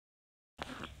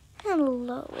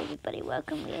Hello everybody,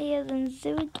 welcome. We're here in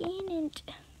zoo again, and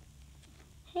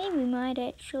hey, we might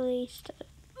actually start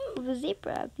with a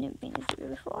zebra. I've never been a zebra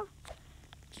before.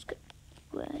 Just go,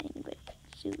 well, anyway,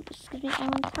 zoo, excuse me, I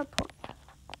want to teleport.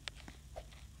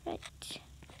 Right.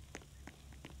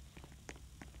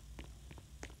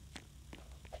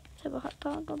 Let's have a hot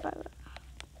dog, go by.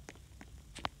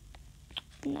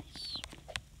 Nice.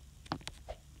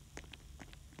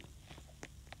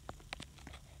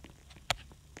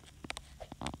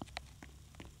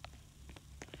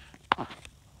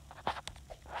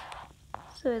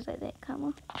 So it's like that,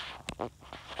 camera.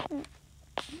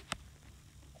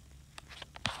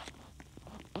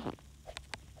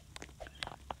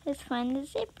 Let's find the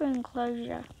zebra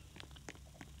enclosure.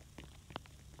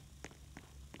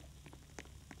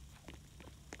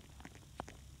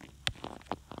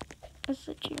 Let's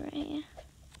look you right here.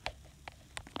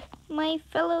 My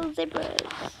fellow zebras.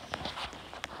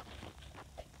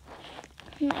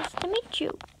 Nice to meet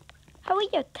you. How are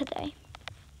you today?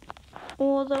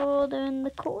 Order in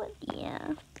the court?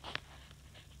 Yeah.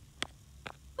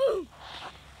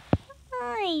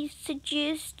 I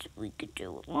suggest we could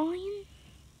do a lion.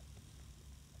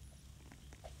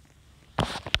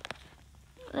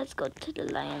 Let's go to the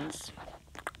lions.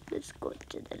 Let's go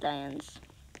to the lions.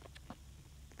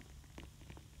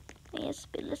 Yes,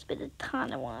 but let's be the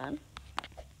tiny one.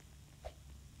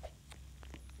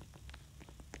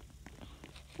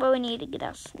 Well, we need to get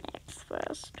our snacks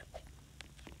first.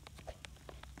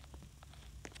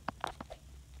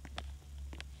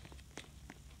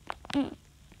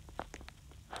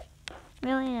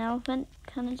 Really, an elephant?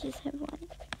 Can't I just have one?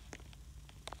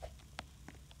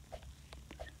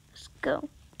 Let's go.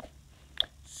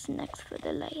 Snacks for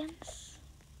the lions.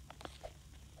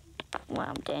 Wow,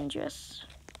 I'm dangerous.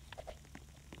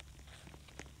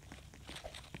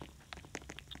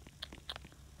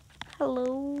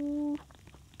 Hello.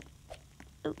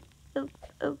 Oh, oh,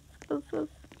 oh, oh, oh.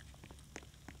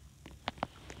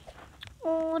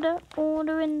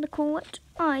 Order in the court.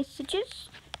 I suggest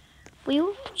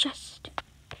we'll just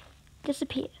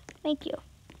disappear. Thank you.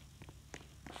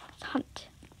 Let's hunt.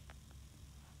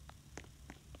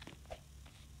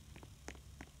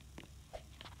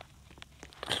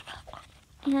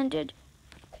 Handed.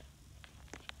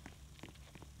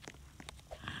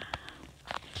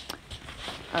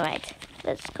 Alright,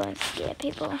 let's go and scare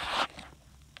people.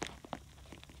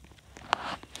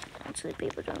 Actually,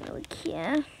 people don't really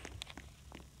care.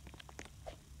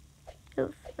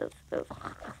 Oof, oof, oof.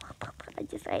 I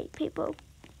just ate people.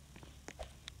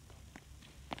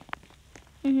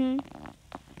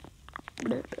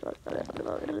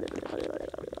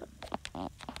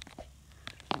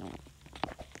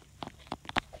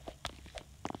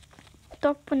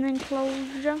 Stop an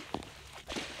enclosure.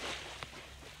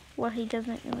 Well, he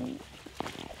doesn't really.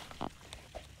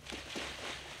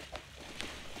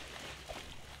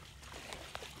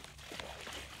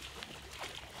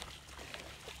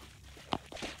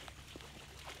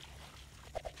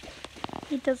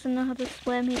 He doesn't know how to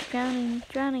swim. He's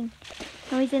drowning.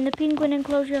 Now he's in the penguin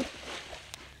enclosure.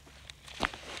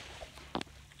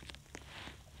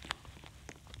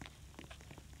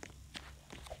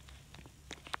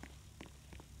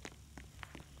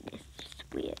 It's just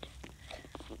weird.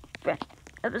 Right.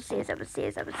 Upstairs.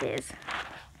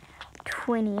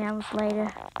 20 hours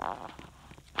later.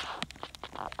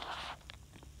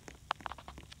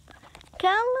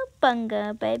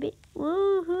 Cowabunga, baby.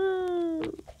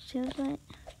 Woohoo! Sounds like.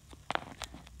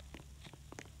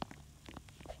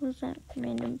 What's that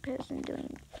random person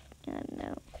doing? I don't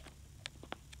know.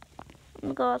 Oh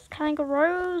my gosh,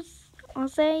 kangaroos! I'll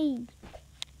say.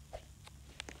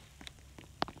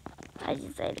 I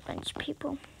just ate a bunch of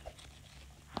people.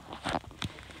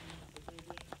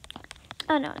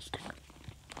 Oh no, I'm stuck.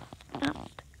 Oh,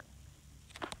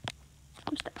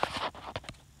 I'm stuck.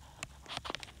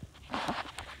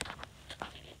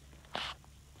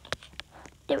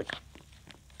 There we go.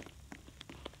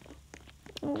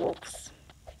 Wolves.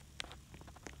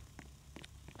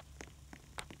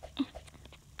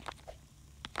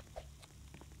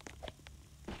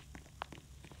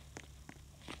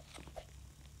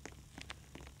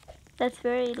 That's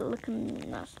very nice looking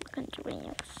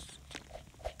giraffes.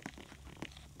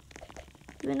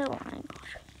 Doing a line.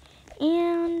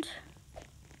 And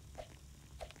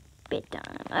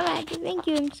bedtime. Alright, thank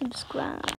you and subscribe.